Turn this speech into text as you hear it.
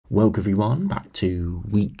Welcome everyone back to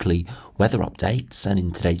weekly weather updates, and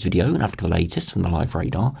in today's video, and after the latest from the live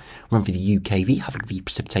radar, run through the UKV, have a look at the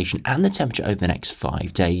precipitation and the temperature over the next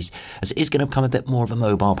 5 days, as it is going to become a bit more of a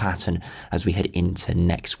mobile pattern as we head into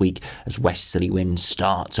next week, as westerly winds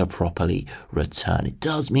start to properly return. It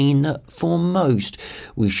does mean that for most,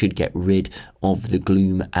 we should get rid of the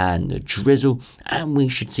gloom and the drizzle, and we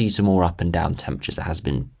should see some more up and down temperatures. It has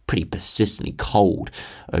been pretty persistently cold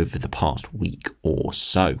over the past week or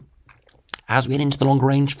so. As we head into the longer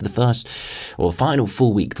range for the first or final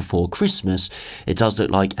full week before Christmas, it does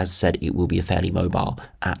look like, as said, it will be a fairly mobile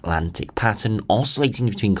Atlantic pattern, oscillating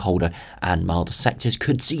between colder and milder sectors.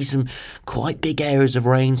 Could see some quite big areas of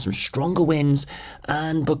rain, some stronger winds,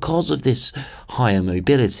 and because of this higher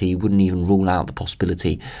mobility, wouldn't even rule out the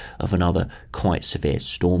possibility of another quite severe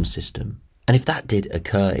storm system. And if that did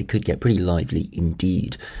occur, it could get pretty lively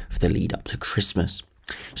indeed for the lead up to Christmas.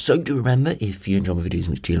 So do remember, if you enjoy my videos,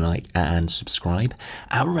 which do like and subscribe,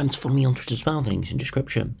 and remember to follow me on Twitter as well, the link's in the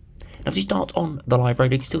description. Now, if you start on the live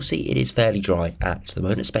radar, you can still see it is fairly dry at the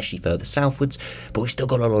moment, especially further southwards, but we've still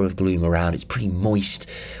got a lot of gloom around. It's pretty moist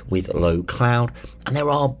with low cloud, and there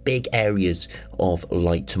are big areas of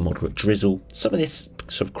light to moderate drizzle. Some of this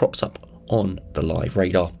sort of crops up on the live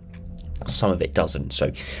radar, some of it doesn't.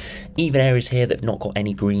 So even areas here that have not got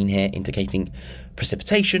any green here indicating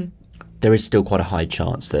precipitation, there is still quite a high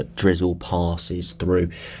chance that drizzle passes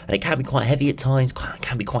through, and it can be quite heavy at times,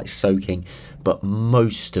 can be quite soaking, but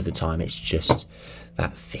most of the time it's just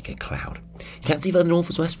that thicker cloud. You can see further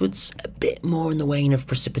northwards westwards, a bit more in the vein of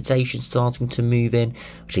precipitation starting to move in,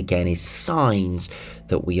 which again is signs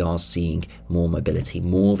that we are seeing more mobility,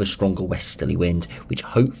 more of a stronger westerly wind, which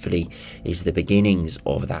hopefully is the beginnings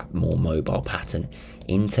of that more mobile pattern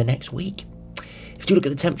into next week. If you look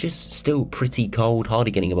at the temperatures, still pretty cold,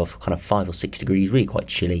 hardly getting above kind of 5 or 6 degrees, really quite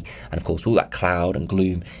chilly. And of course, all that cloud and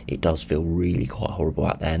gloom, it does feel really quite horrible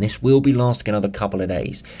out there. And this will be lasting another couple of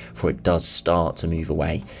days before it does start to move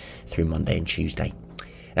away through Monday and Tuesday.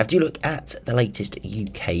 Now, if you look at the latest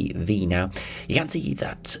UKV now, you can see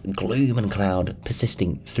that gloom and cloud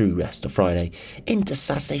persisting through rest of Friday. Into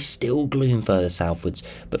Saturday, still gloom further southwards,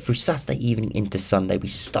 but through Saturday evening into Sunday, we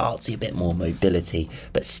start to see a bit more mobility,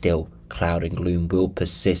 but still cloud and gloom will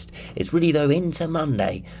persist. It's really, though, into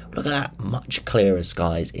Monday. Look at that, much clearer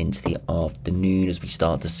skies into the afternoon as we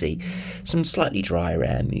start to see some slightly drier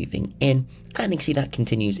air moving in, and you can see that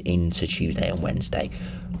continues into Tuesday and Wednesday.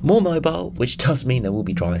 More mobile, which does mean there will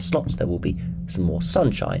be drier slots, there will be some more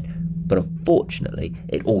sunshine, but unfortunately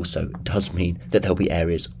it also does mean that there'll be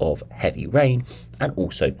areas of heavy rain and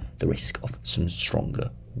also the risk of some stronger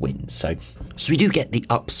winds. So we do get the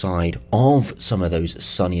upside of some of those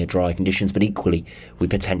sunnier, dry conditions, but equally we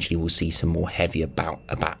potentially will see some more heavier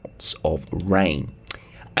bouts of rain.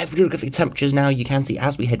 If we look at the temperatures now, you can see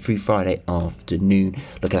as we head through Friday afternoon,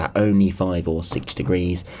 look at that, only 5 or 6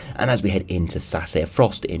 degrees. And as we head into Saturday, a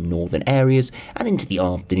frost in northern areas, and into the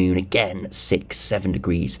afternoon, again, 6, 7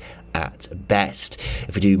 degrees at best.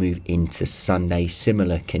 If we do move into Sunday,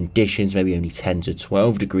 similar conditions, maybe only 10 to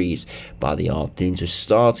 12 degrees by the afternoon, so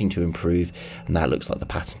starting to improve, and that looks like the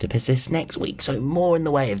pattern to persist next week. So more in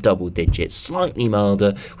the way of double digits, slightly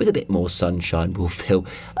milder with a bit more sunshine. Will feel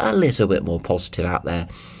a little bit more positive out there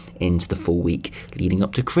into the full week leading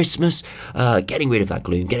up to Christmas, getting rid of that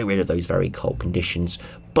gloom, getting rid of those very cold conditions.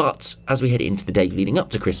 But as we head into the day leading up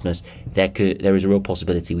to Christmas, there is a real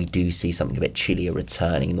possibility we do see something a bit chillier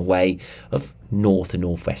returning in the way of north and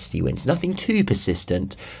northwesterly winds. Nothing too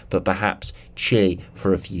persistent, but perhaps chilly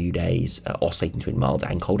for a few days, oscillating between milder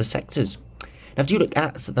and colder sectors. Now, if you look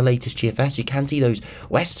at the latest GFS, you can see those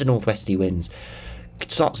west and northwesterly winds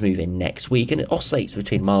start to move in next week, and it oscillates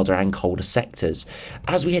between milder and colder sectors.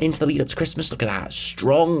 As we head into the lead up to Christmas, look at that,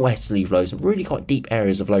 strong westerly flows, really quite deep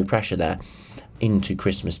areas of low pressure there into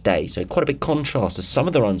Christmas Day. So quite a big contrast to some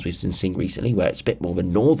of the runs we've been seeing recently, where it's a bit more of a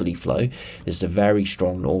northerly flow. There's a very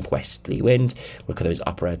strong northwesterly wind. Look at those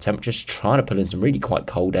upper air temperatures, trying to pull in some really quite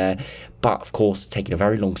cold air, but of course taking a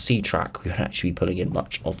very long sea track, we won't actually be pulling in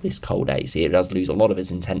much of this cold air. See, it does lose a lot of its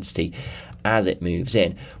intensity as it moves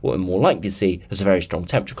in. What we're more likely to see is a very strong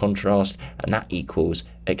temperature contrast, and that equals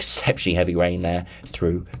exceptionally heavy rain there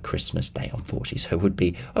through Christmas Day, unfortunately. So it would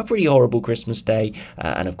be a pretty horrible Christmas Day,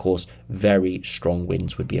 and of course very strong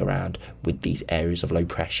winds would be around with these areas of low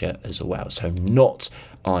pressure as well. So not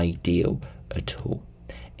ideal at all.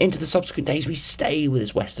 Into the subsequent days, we stay with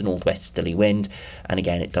this west and northwesterly wind, and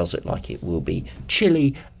again it does look like it will be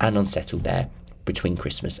chilly and unsettled there between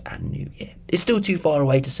Christmas and New Year. It's still too far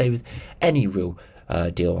away to say with any real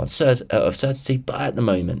deal of certainty, but at the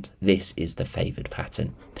moment this is the favoured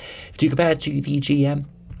pattern. If you compare to the GM,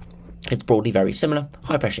 It's broadly very similar,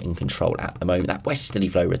 high pressure in control at the moment. That westerly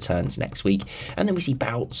flow returns next week, and then we see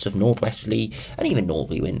bouts of northwesterly and even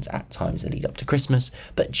northerly winds at times that lead up to Christmas,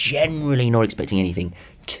 but generally not expecting anything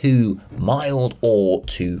too mild or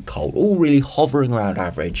too cold. All really hovering around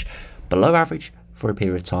average, below average for a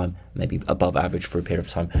period of time, maybe above average for a period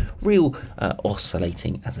of time. Real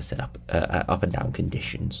oscillating, as I said, up and down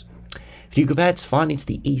conditions. If you compare it finally to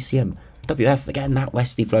the ECM WF, again, that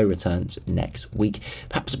westerly flow returns next week.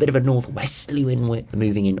 Perhaps a bit of a northwesterly wind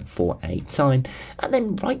moving in for a time. And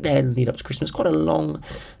then right there, lead up to Christmas, quite a long,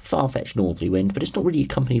 far-fetched northerly wind, but it's not really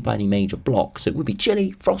accompanied by any major blocks. So it would be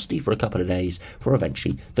chilly, frosty for a couple of days, before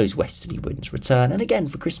eventually those westerly winds return. And again,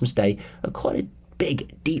 for Christmas Day, quite a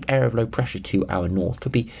big, deep area of low pressure to our north.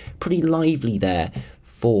 Could be pretty lively there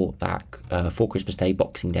for that, for Christmas Day,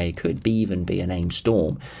 Boxing Day. Could even be a named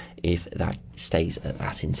storm if that stays at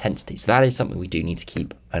that intensity. So that is something we do need to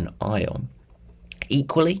keep an eye on.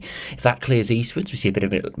 Equally, if that clears eastwards, we see a bit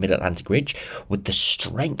of mid-Atlantic ridge with the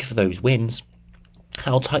strength of those winds,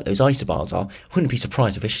 how tight those isobars are. Wouldn't be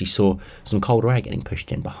surprised if we actually saw some colder air getting pushed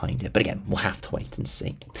in behind it. But again, we'll have to wait and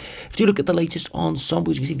see. If you look at the latest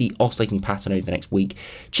ensembles, you can see the oscillating pattern over the next week.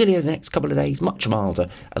 Chilly over the next couple of days, much milder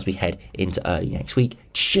as we head into early next week.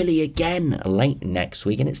 Chilly again late next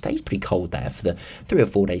week, and it stays pretty cold there for the 3 or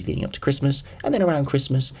 4 days leading up to Christmas. And then around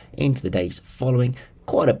Christmas into the days following.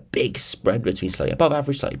 Quite a big spread between slightly above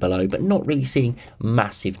average, slightly below, but not really seeing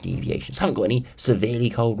massive deviations. Haven't got any severely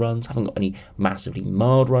cold runs, haven't got any massively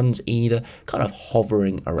mild runs either. Kind of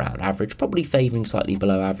hovering around average, probably favouring slightly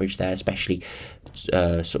below average there, especially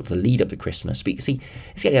sort of the lead up to Christmas. But you can see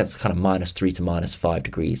it's getting down to kind of -3 to -5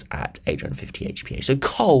 degrees at 850 HPA. So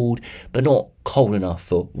cold, but not cold enough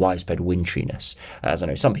for widespread winteriness. As I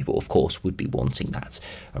know some people, of course, would be wanting that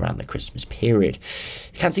around the Christmas period.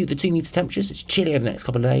 You can see with the 2 metre temperatures, it's chilly over the next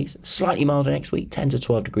couple of days, slightly milder next week, 10 to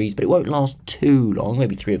 12 degrees, but it won't last too long,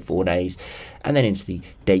 maybe 3 or 4 days. And then into the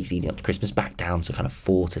days leading up to Christmas, back down to kind of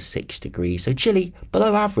 4 to 6 degrees. So chilly,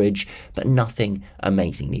 below average, but nothing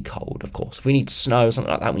amazingly cold, of course. If we need snow or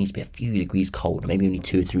something like that, we need to be a few degrees colder, maybe only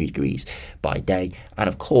 2 or 3 degrees by day. And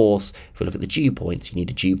of course, if we look at the dew points, you need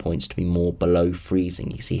the dew points to be more below freezing.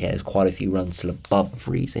 You can see here there's quite a few runs still above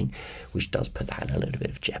freezing, which does put that in a little bit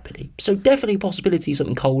of jeopardy. So definitely a possibility of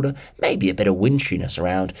something colder, maybe a bit of winteriness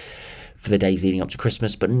around for the days leading up to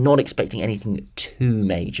Christmas, but not expecting anything too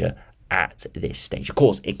major at this stage. Of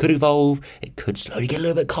course, it could evolve, it could slowly get a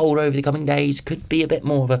little bit colder over the coming days, could be a bit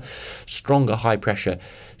more of a stronger high pressure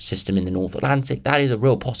system in the North Atlantic. That is a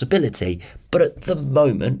real possibility, but at the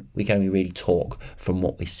moment, we can only really talk from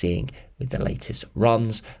what we're seeing with the latest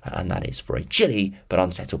runs, and that is for a chilly but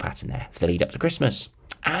unsettled pattern there for the lead up to Christmas.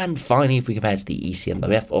 And finally, if we compare to the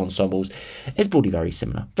ECMWF ensembles, it's broadly very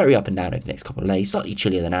similar. Very up and down over the next couple of days, slightly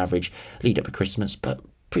chillier than average, lead up to Christmas, but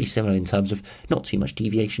pretty similar in terms of not too much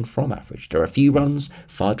deviation from average. There are a few runs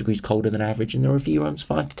 5 degrees colder than average, and there are a few runs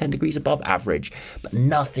 5 to 10 degrees above average, but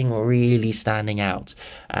nothing really standing out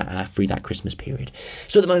through that Christmas period.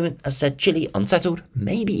 So at the moment, as I said, chilly, unsettled,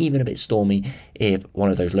 maybe even a bit stormy if one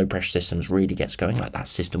of those low pressure systems really gets going, like that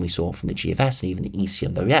system we saw from the GFS and even the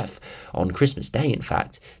ECMWF on Christmas Day, in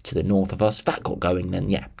fact, to the north of us. If that got going, then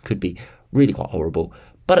yeah, could be really quite horrible.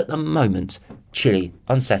 But at the moment, chilly,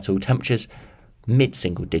 unsettled, temperatures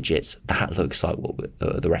mid-single digits. That looks like what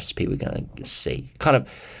the recipe we're going to see. Kind of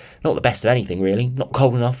not the best of anything, really. Not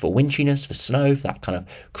cold enough for winteriness, for snow, for that kind of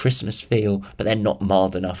Christmas feel, but then not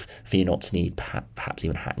mild enough for you not to need perhaps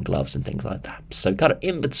even hat and gloves and things like that. So kind of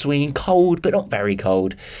in between, cold, but not very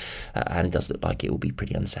cold. And it does look like it will be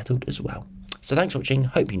pretty unsettled as well. So thanks for watching.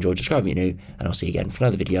 Hope you enjoyed. Subscribe if you're new, and I'll see you again for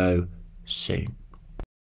another video soon.